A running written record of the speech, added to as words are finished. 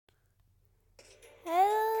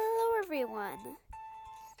everyone.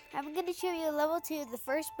 I'm gonna show you level 2, the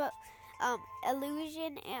first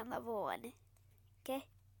illusion, and level 1. Okay?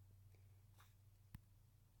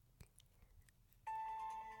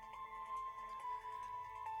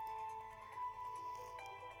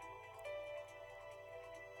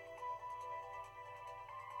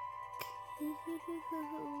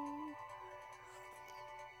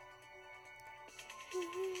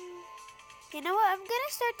 You know what? I'm gonna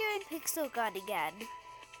start doing Pixel Gun again.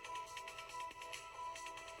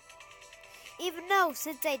 Even though,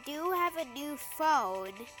 since I do have a new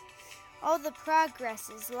phone, all the progress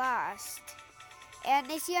is lost.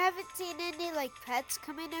 And if you haven't seen any like pets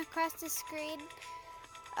coming across the screen,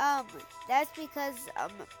 that's because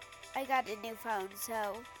I got a new phone,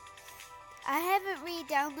 so I haven't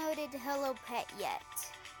re-downloaded Hello Pet yet.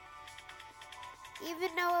 Even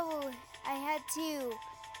though I had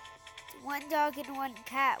one dog and one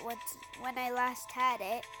cat when I last had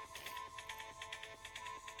it.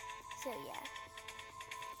 So yeah.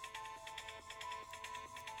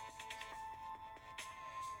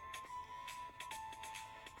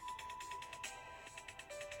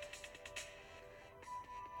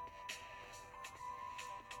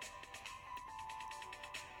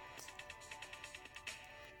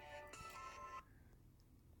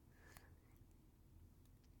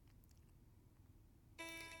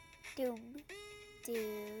 Doom,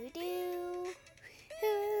 doo, doo,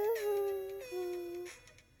 hoo.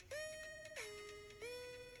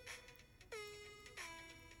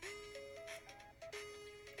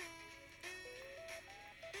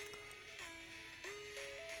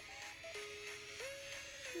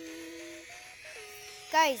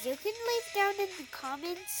 Guys, you can leave down in the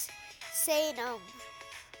comments saying,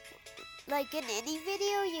 like in any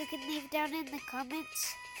video, you can leave down in the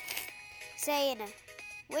comments saying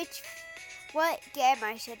what game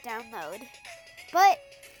I should download. But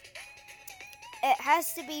it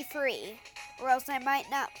has to be free, or else I might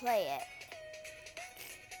not play it.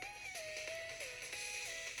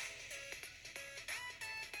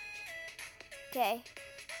 Okay,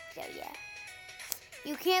 so yeah.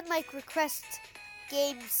 You can like request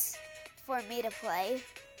games for me to play.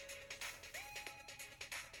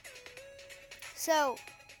 So,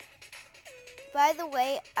 by the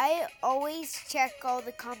way, I always check all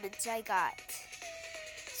the comments I got,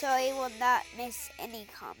 so I will not miss any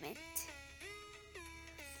comment.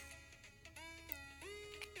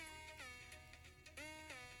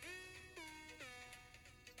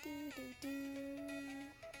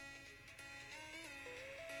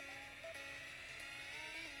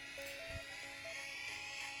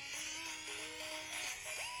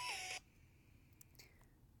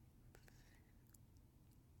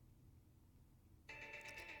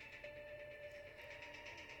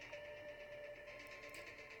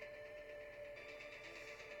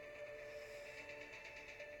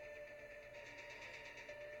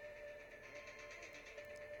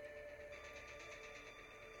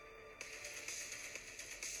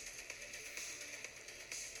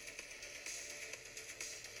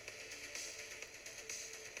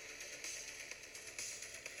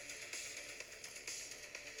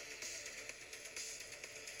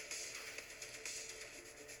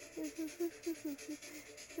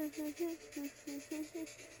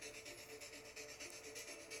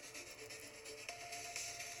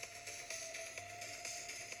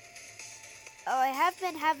 Oh, I have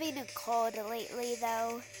been having a cold lately,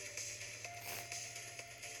 though.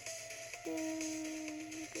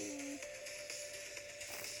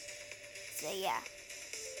 So, yeah.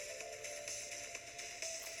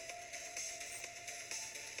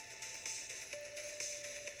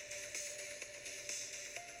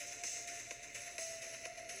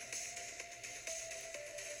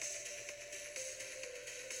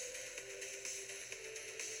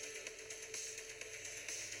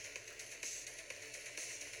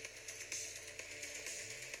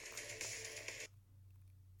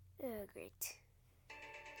 Oh, great.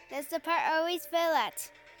 That's the part I always fail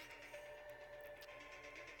at.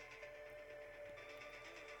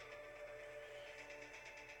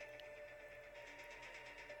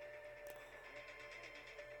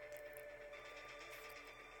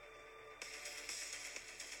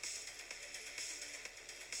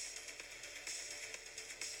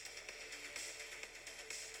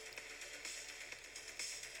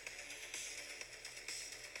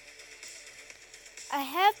 I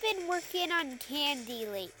have been working on candy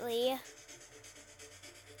lately,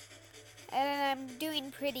 and I'm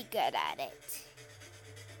doing pretty good at it,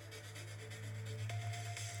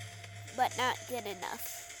 but not good enough.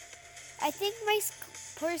 I think my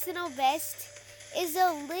personal best is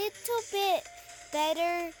a little bit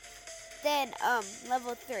better than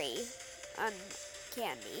level 3, on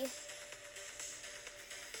candy.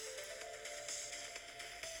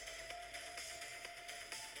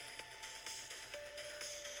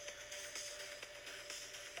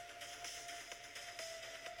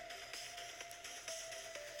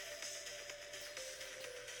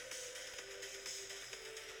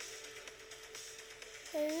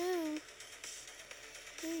 Hello.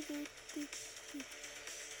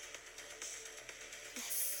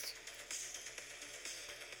 Yes.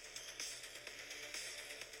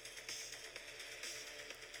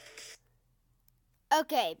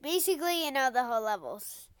 Okay, basically you know the whole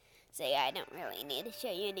levels. So yeah, I don't really need to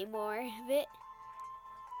show you any more of it.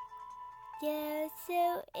 Yeah,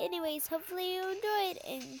 so anyways, hopefully you enjoyed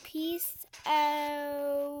and peace out.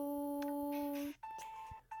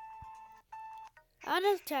 I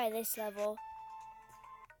want to try this level.